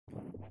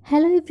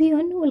Hello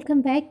everyone,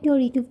 welcome back to our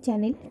YouTube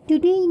channel.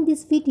 Today in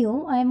this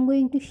video, I am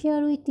going to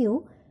share with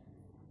you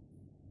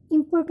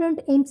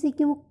important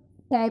MCQ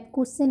type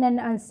question and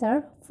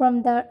answer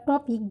from the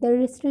topic the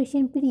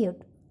restoration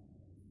period.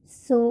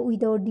 So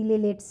without delay,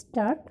 let's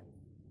start.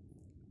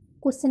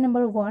 Question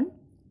number 1.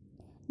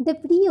 The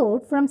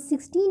period from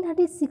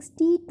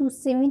 1660 to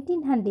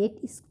 1700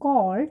 is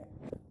called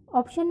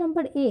option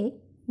number A,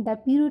 the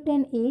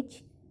Puritan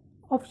Age,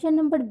 option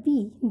number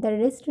B, the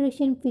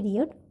Restoration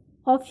period,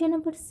 option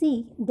number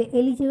C, the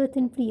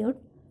Elizabethan period,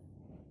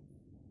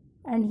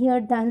 and here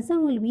the answer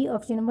will be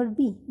option number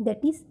B,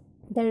 that is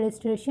the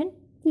Restoration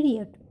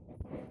period.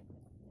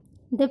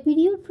 The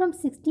period from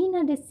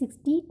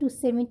 1660 to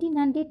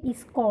 1700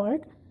 is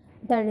called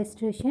the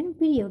Restoration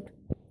period.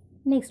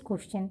 Next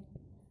question.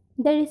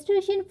 The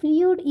Restoration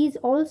period is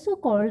also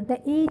called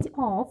the age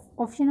of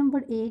option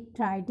number A,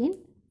 Dryden,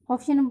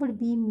 option number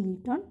B,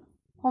 Milton,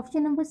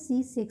 option number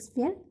C,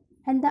 Shakespeare,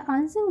 and the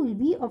answer will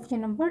be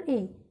option number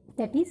A,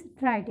 that is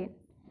Dryden.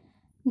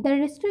 The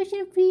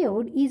Restoration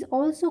period is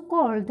also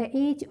called the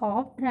age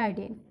of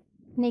Dryden.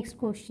 Next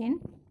question.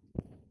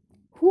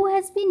 Who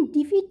has been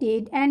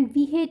defeated and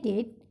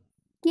beheaded,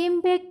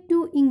 came back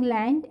to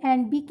England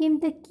and became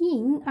the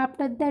king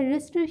after the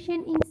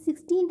Restoration in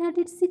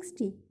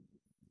 1660?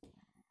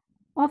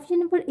 Option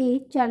number A,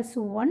 Charles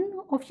I,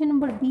 option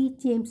number B,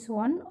 James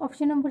I,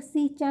 option number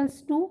C,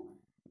 Charles II,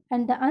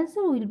 and the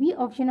answer will be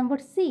option number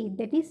C,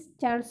 that is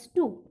Charles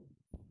II.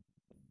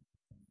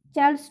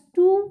 Charles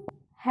II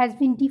has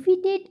been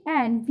defeated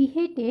and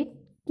beheaded,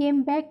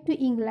 came back to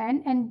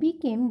England and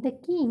became the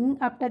king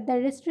after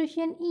the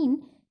Restoration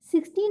in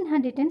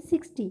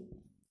 1660.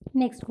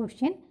 Next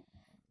question.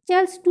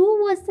 Charles II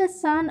was the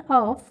son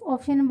of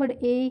option number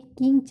A,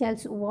 King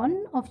Charles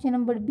I, option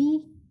number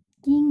B,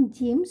 King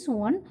James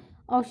I,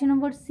 option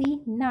number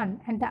C,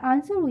 none, and the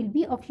answer will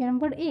be option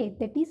number A,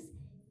 that is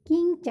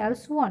King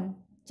Charles I.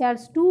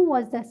 Charles II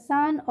was the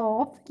son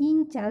of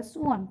King Charles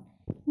I.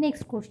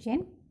 Next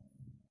question.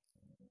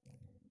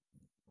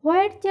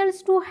 Where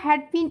Charles II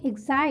had been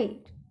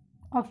exiled?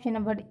 Option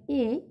number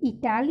A,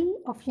 Italy,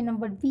 option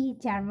number B,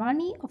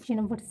 Germany, option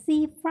number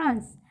C,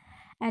 France,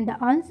 and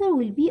the answer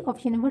will be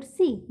option number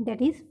C,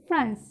 that is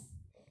France.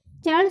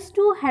 Charles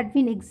II had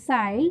been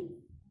exiled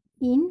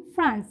in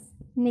France.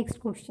 Next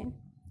question.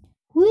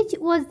 Which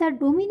was the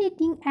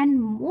dominating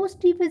and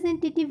most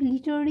representative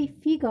literary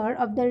figure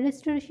of the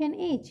Restoration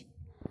age?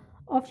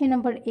 Option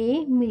number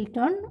A,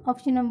 Milton,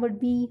 option number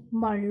B,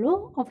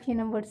 Marlowe, option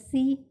number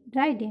C,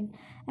 Dryden,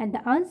 and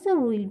the answer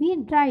will be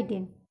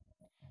Dryden.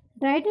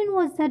 Dryden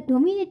was the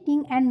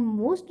dominating and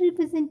most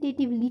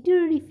representative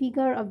literary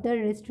figure of the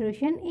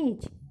Restoration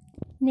age.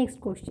 Next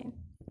question.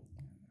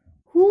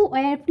 Who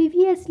were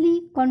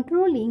previously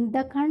controlling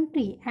the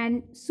country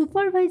and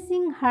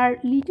supervising her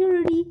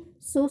literary,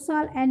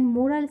 social, and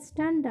moral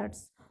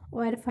standards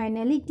were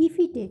finally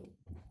defeated?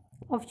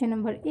 Option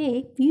number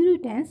A,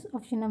 Puritans,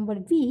 option number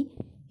B,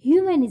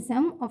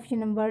 Humanism, option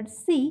number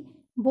C,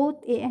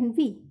 both A and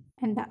B,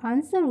 and the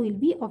answer will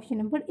be option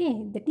number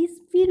A, that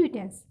is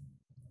Puritans.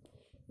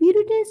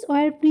 Puritans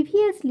were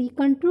previously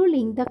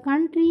controlling the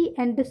country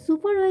and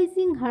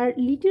supervising her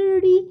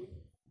literary,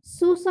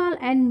 social,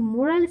 and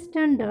moral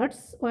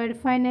standards were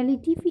finally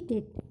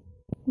defeated.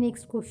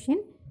 Next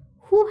question.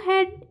 Who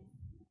had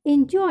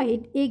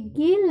enjoyed a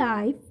gay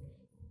life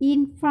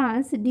in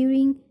France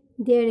during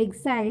their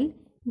exile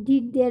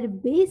did their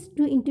best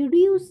to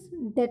introduce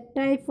that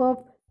type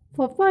of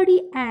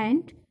foppery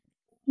and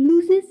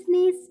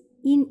looseness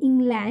in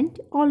England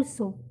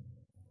also?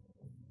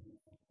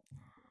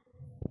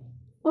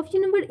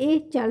 Option number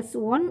A, Charles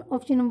I,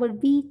 option number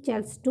B,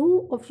 Charles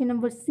II, option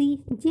number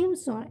C,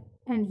 James I,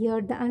 and here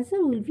the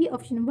answer will be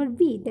option number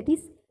B, that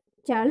is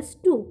Charles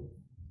II.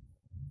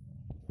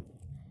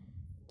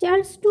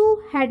 Charles II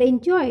had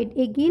enjoyed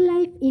a gay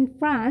life in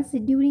France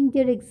during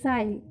their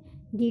exile,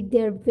 did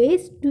their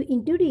best to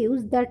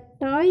introduce that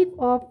type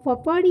of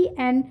foppery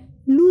and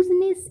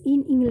looseness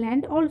in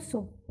England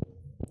also.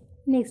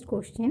 Next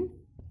question.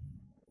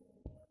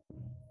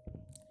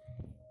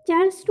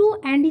 Charles II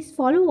and his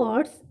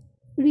followers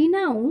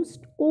renounced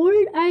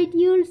old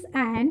ideals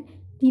and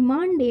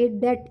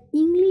demanded that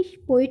English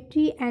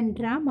poetry and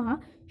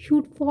drama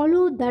should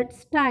follow that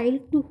style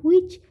to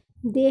which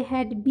they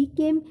had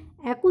become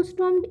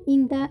accustomed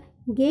in the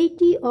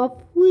gaiety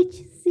of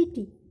which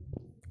city?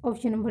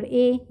 Option number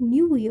A,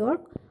 New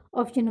York,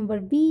 option number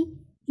B,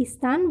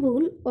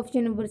 Istanbul,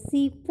 option number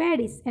C,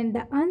 Paris, and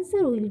the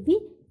answer will be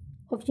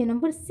option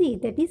number C,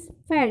 that is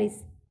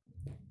Paris.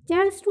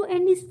 Charles II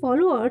and his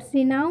followers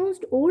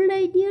renounced old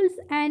ideals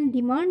and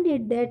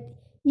demanded that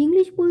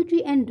English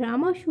poetry and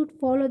drama should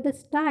follow the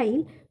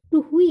style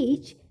to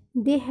which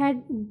they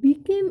had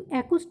become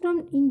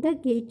accustomed in the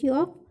gaiety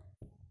of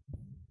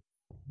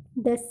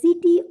the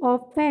city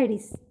of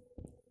Paris.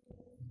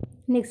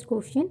 Next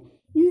question.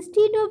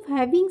 Instead of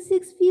having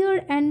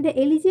Shakespeare and the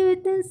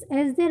Elizabethans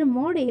as their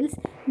models,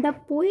 the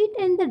poet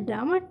and the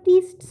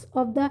dramatists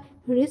of the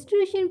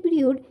Restoration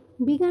period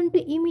began to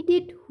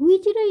imitate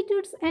which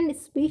writers and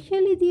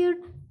especially their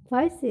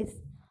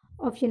voices?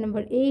 Option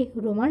number A,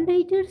 Roman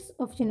writers.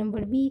 Option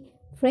number B,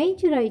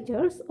 French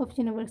writers.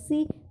 Option number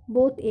C,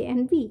 both A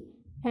and B.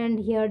 And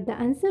here the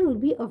answer will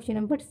be option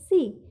number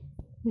C.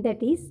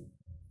 That is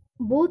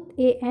both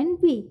A and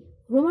B,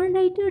 Roman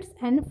writers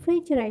and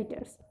French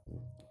writers.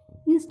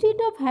 Instead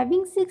of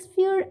having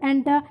Shakespeare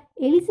and the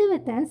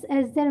Elizabethans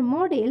as their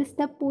models,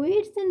 the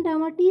poets and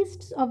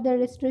dramatists of the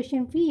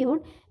Restoration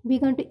period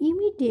began to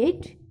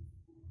imitate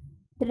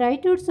the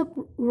writers of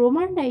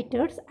Roman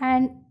writers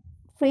and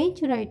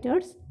French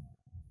writers,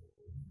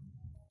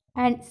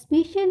 and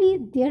especially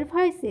their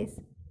voices.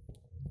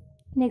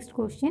 Next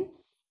question.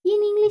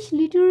 In English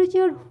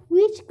literature,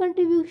 which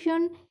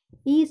contribution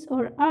is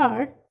or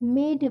are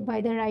made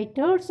by the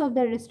writers of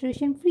the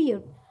Restoration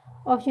period?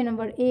 Option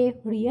number A,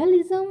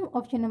 realism.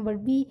 Option number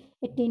B,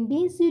 a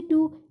tendency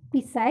to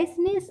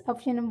preciseness.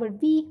 Option number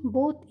B,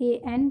 both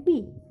A and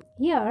B.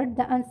 Here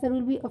the answer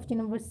will be option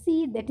number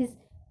C, that is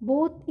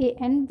both A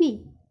and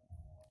B.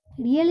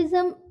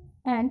 Realism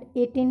and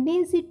a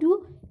tendency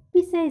to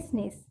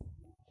preciseness.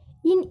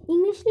 In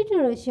English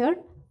literature,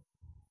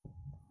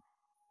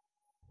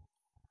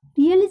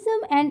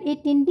 realism and a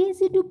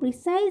tendency to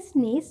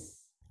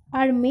preciseness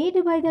are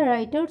made by the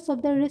writers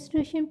of the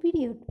Restoration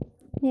period.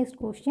 Next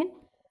question.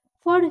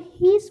 For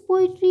his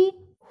poetry,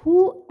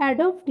 who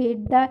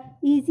adopted the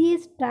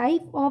easiest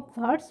type of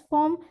verse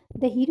from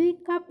the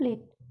heroic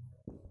couplet?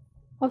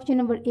 Option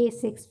number A,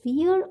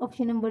 Shakespeare.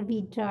 Option number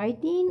B,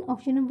 Dryden.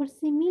 Option number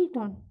C,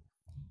 Milton.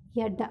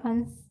 Here the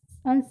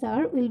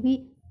answer will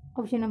be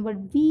option number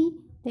B,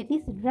 that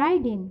is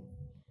Dryden.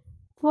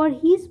 For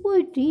his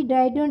poetry,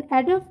 Dryden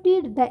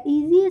adopted the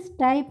easiest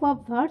type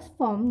of verse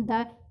from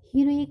the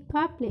heroic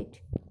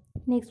couplet.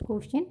 Next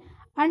question.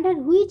 Under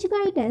which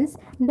guidance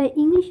the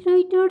English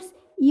writers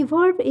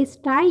evolved a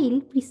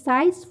style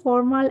precise,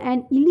 formal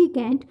and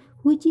elegant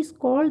which is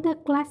called the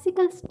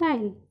classical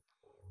style?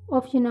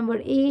 Option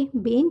number A,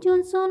 Ben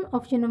Jonson.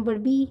 Option number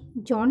B,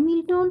 John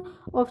Milton.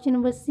 Option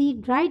number C,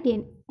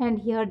 Dryden.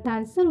 And here the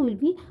answer will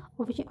be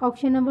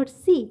option number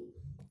C,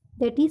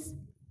 that is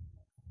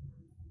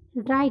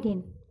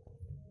Dryden.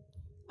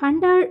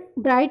 Under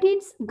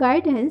Dryden's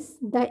guidance,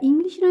 the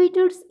English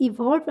writers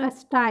evolved a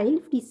style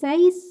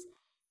precise,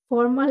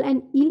 formal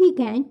and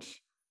elegant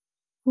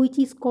which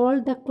is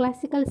called the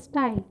classical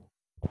style.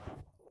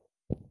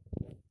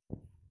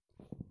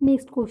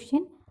 Next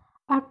question.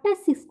 After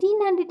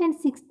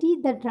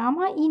 1660, the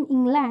drama in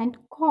England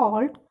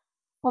called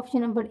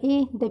option number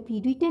A, the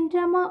Puritan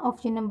drama.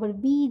 Option number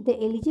B, the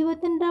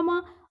Elizabethan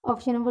drama.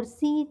 Option number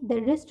C,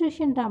 the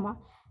Restoration drama.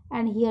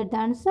 And here the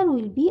answer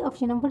will be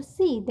option number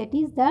C, that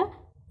is the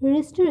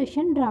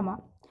Restoration drama.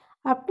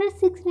 After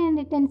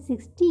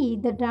 1660,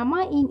 the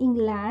drama in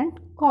England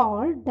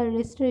called the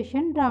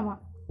Restoration drama.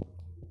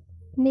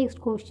 Next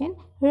question.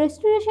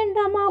 Restoration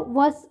drama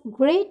was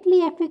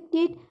greatly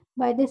affected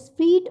by the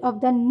spirit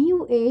of the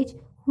New Age,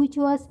 which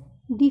was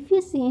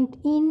deficient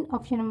in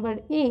option number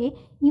A,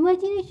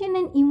 imagination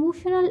and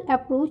emotional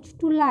approach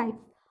to life.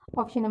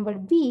 Option number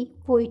B,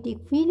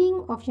 poetic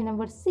feeling. Option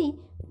number C,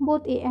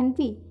 both A and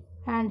B.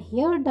 And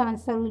here the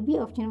answer will be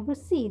option number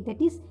C,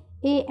 that is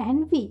A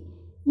and B.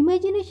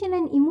 Imagination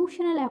and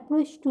emotional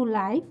approach to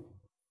life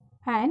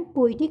and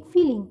poetic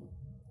feeling.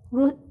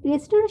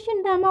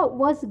 Restoration drama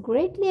was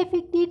greatly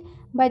affected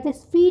by the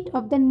spirit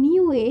of the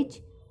New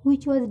Age,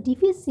 which was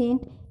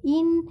deficient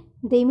in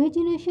the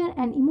imagination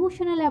and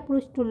emotional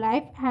approach to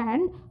life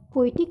and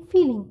poetic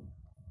feeling.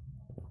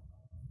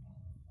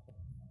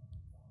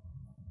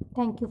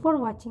 Thank you for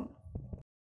watching.